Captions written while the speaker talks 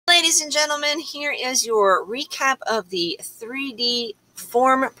ladies and gentlemen, here is your recap of the 3D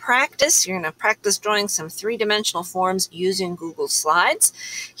form practice. You're going to practice drawing some three-dimensional forms using Google Slides.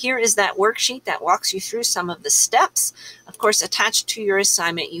 Here is that worksheet that walks you through some of the steps. Of course, attached to your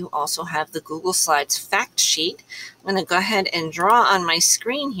assignment, you also have the Google Slides fact sheet. I'm going to go ahead and draw on my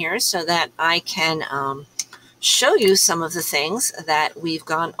screen here so that I can show you some of the things that we've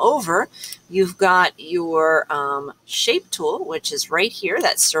gone over. You've got your shape tool, which is right here,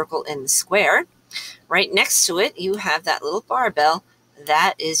 that circle in the square. Right next to it, you have that little barbell.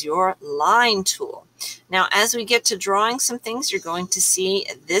 That is your line tool. Now, as we get to drawing some things, you're going to see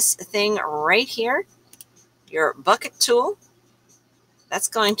this thing right here, your bucket tool. That's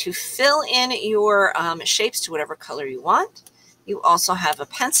going to fill in your shapes to whatever color you want. You also have a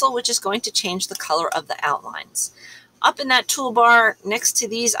pencil, which is going to change the color of the outlines. Up in that toolbar next to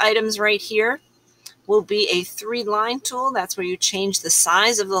these items right here will be a 3-line tool. That's where you change the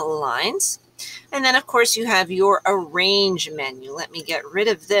size of the lines. And then, of course, you have your arrange menu. Let me get rid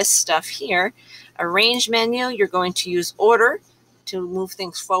of this stuff here. Arrange menu, you're going to use order to move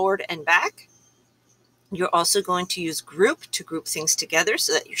things forward and back. You're also going to use group to group things together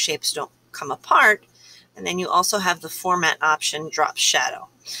so that your shapes don't come apart. And then you also have the format option, drop shadow.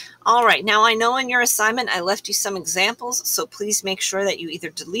 All right, now I know in your assignment I left you some examples, so please make sure that you either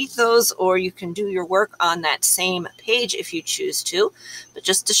delete those or you can do your work on that same page if you choose to. But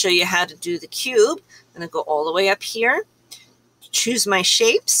just to show you how to do the cube, I'm going to go all the way up here, choose my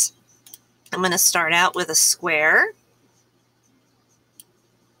shapes. I'm going to start out with a square.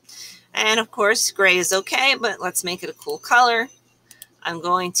 And of course, gray is okay, but let's make it a cool color. I'm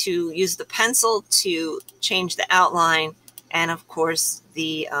going to use the pencil to change the outline and, of course,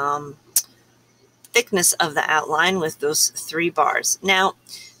 the thickness of the outline with those 3 bars. Now,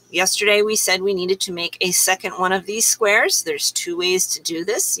 yesterday we said we needed to make a second one of these squares. There's 2 ways to do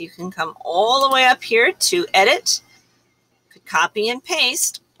this. You can come all the way up here to edit, copy and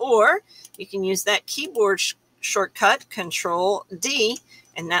paste, or you can use that keyboard shortcut, Control D,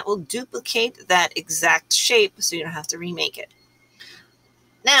 and that will duplicate that exact shape so you don't have to remake it.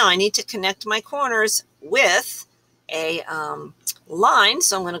 Now I need to connect my corners with a line.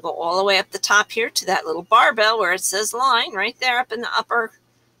 So I'm going to go all the way up the top here to that little barbell where it says line right there up in the upper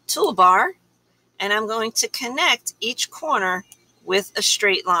toolbar. And I'm going to connect each corner with a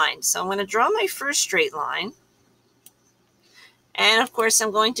straight line. So I'm going to draw my first straight line. And of course,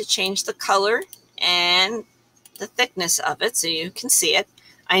 I'm going to change the color and the thickness of it so you can see it.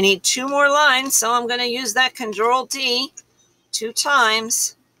 I need 2 more lines. So I'm going to use that Control D 2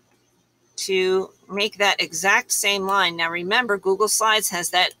 times to make that exact same line. Now remember, Google Slides has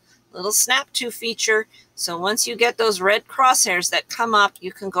that little snap to feature. So once you get those red crosshairs that come up,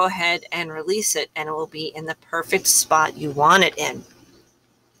 you can go ahead and release it and it will be in the perfect spot you want it in.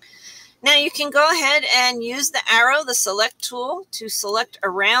 Now you can go ahead and use the arrow, the select tool, to select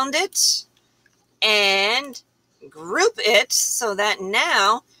around it and group it so that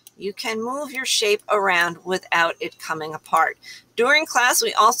now you can move your shape around without it coming apart. During class,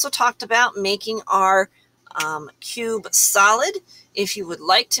 we also talked about making our cube solid. If you would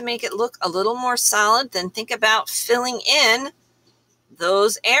like to make it look a little more solid, then think about filling in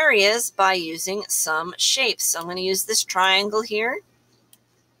those areas by using some shapes. So I'm going to use this triangle here.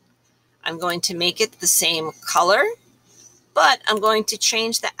 I'm going to make it the same color, but I'm going to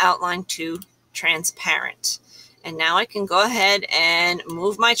change the outline to transparent. And now I can go ahead and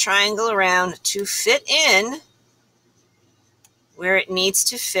move my triangle around to fit in where it needs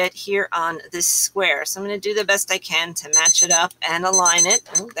to fit here on this square. So I'm going to do the best I can to match it up and align it.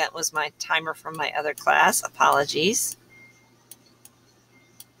 Oh, that was my timer from my other class. Apologies.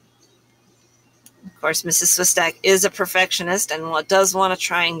 Of course, Mrs. Swistak is a perfectionist and does want to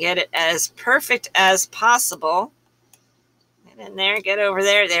try and get it as perfect as possible. Get in there, get over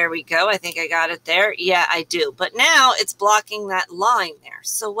there. There we go. I think I got it there. Yeah, I do. But now it's blocking that line there.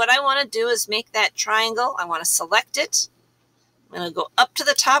 So what I want to do is make that triangle. I want to select it. I'm going to go up to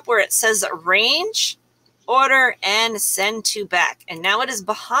the top where it says arrange, order, and send to back. And now it is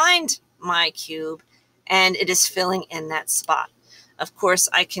behind my cube and it is filling in that spot. Of course,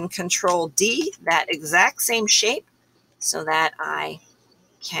 I can Control D, that exact same shape, so that I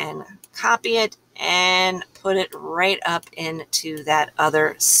can copy it and put it right up into that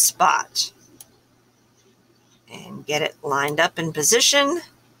other spot. And get it lined up in position.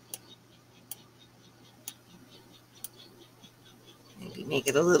 Maybe make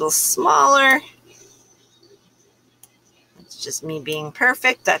it a little smaller. It's just me being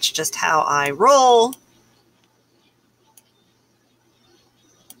perfect. That's just how I roll.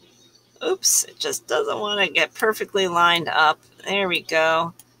 Oops, it just doesn't want to get perfectly lined up. There we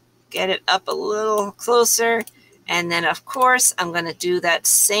go. get it up a little closer. And then, of course, I'm going to do that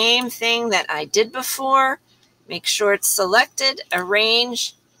same thing that I did before. Make sure it's selected,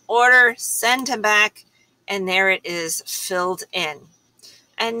 arrange, order, send to back, and there it is filled in.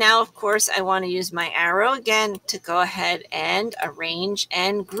 And now, of course, I want to use my arrow again to go ahead and arrange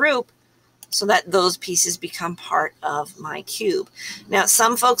and group so that those pieces become part of my cube. Now,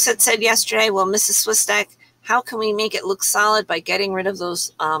 some folks had said yesterday, well, Mrs. Swistak, how can we make it look solid by getting rid of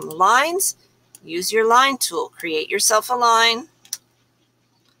those lines? Use your line tool. Create yourself a line.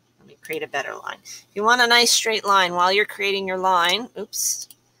 Let me create a better line. If you want a nice straight line while you're creating your line, oops,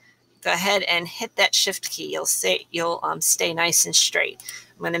 go ahead and hit that shift key. You'll stay nice and straight.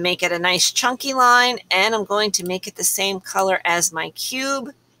 I'm going to make it a nice chunky line, and I'm going to make it the same color as my cube.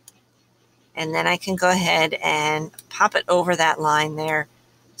 And then I can go ahead and pop it over that line there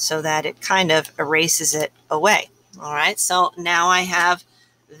so that it kind of erases it away. All right, so now I have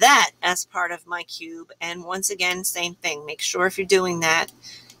that as part of my cube. And once again, same thing. Make sure if you're doing that,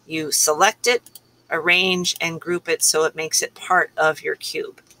 you select it, arrange, and group it so it makes it part of your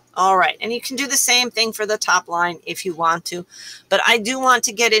cube. All right, and you can do the same thing for the top line if you want to, but I do want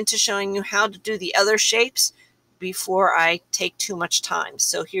to get into showing you how to do the other shapes before I take too much time.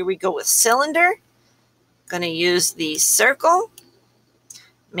 So here we go with cylinder. Going to use the circle,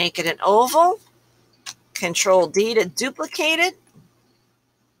 make it an oval, Control D to duplicate it.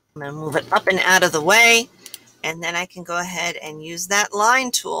 I'm going to move it up and out of the way, and then I can go ahead and use that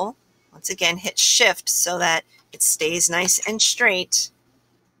line tool. Once again, hit shift so that it stays nice and straight.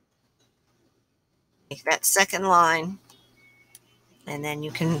 Make that second line, and then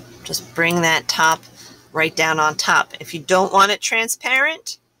you can just bring that top right down on top. If you don't want it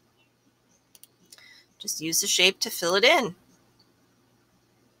transparent, just use the shape to fill it in.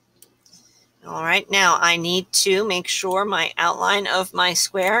 All right, now I need to make sure my outline of my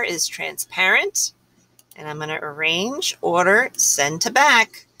square is transparent, and I'm going to arrange, order, send to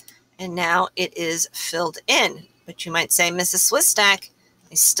back, and now it is filled in. But you might say, Mrs. Swistak,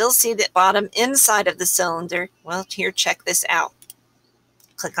 I still see the bottom inside of the cylinder. Well, here, check this out.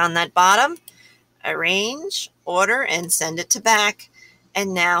 Click on that bottom, arrange, order, and send it to back.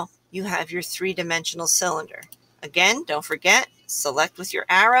 And now you have your three-dimensional cylinder. Again, don't forget, select with your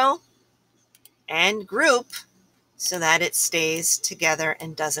arrow and group so that it stays together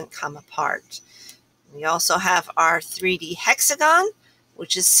and doesn't come apart. We also have our 3D hexagon,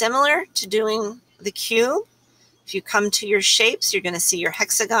 which is similar to doing the cube. If you come to your shapes, you're going to see your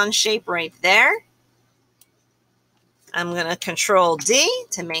hexagon shape right there. I'm going to Control D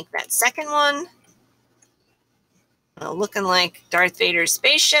to make that second one. Looking like Darth Vader's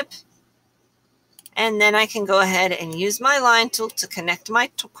spaceship. And then I can go ahead and use my line tool to connect my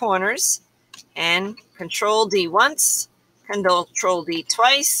corners. And Control D once, Control D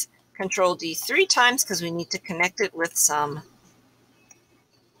twice, Control D 3 times because we need to connect it with some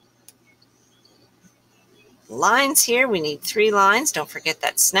lines here. We need 3 lines. Don't forget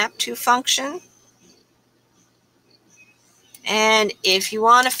that snap to function. And if you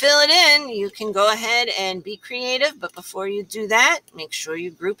want to fill it in, you can go ahead and be creative. But before you do that, make sure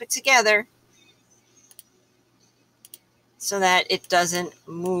you group it together so that it doesn't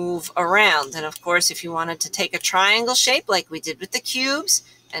move around. And of course, if you wanted to take a triangle shape like we did with the cubes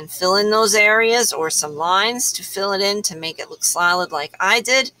and fill in those areas or some lines to fill it in to make it look solid like I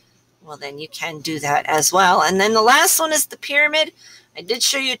did, well, then you can do that as well. And then the last one is the pyramid. I did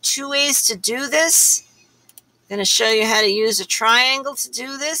show you 2 ways to do this. I'm going to show you how to use a triangle to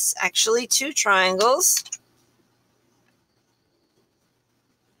do this. Actually, 2 triangles.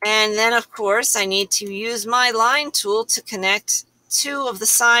 And then, of course, I need to use my line tool to connect 2 of the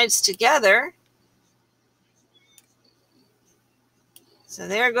sides together. So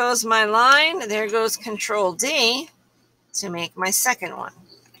there goes my line. There goes Control D to make my second one.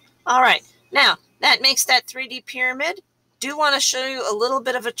 All right, now that makes that 3D pyramid. Do want to show you a little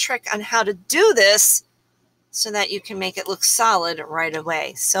bit of a trick on how to do this so that you can make it look solid right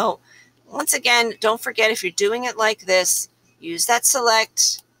away. So once again, don't forget, if you're doing it like this, use that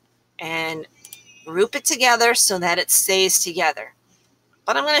select and group it together so that it stays together.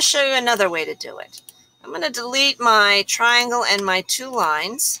 But I'm going to show you another way to do it. I'm going to delete my triangle and my 2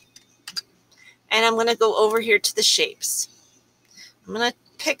 lines, and I'm going to go over here to the shapes. I'm going to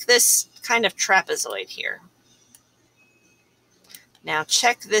pick this kind of trapezoid here. Now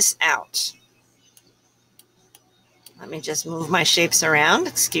check this out. Let me just move my shapes around,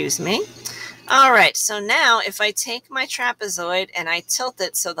 excuse me. All right, so now if I take my trapezoid and I tilt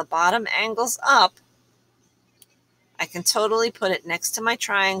it so the bottom angles up, I can totally put it next to my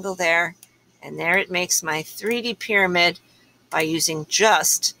triangle there, and there it makes my 3D pyramid by using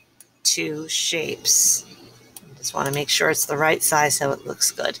just two shapes. Just want to make sure it's the right size so it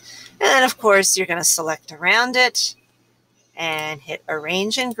looks good. And then, of course, you're going to select around it and hit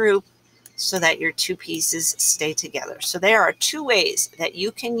Arrange and Group so that your two pieces stay together. So there are two ways that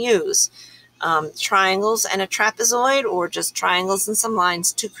you can use triangles and a trapezoid, or just triangles and some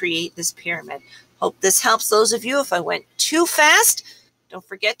lines, to create this pyramid. Hope this helps those of you. If I went too fast, don't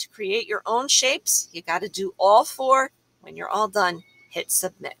forget to create your own shapes. You got to do all four. When you're all done, hit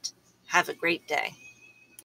Submit. Have a great day.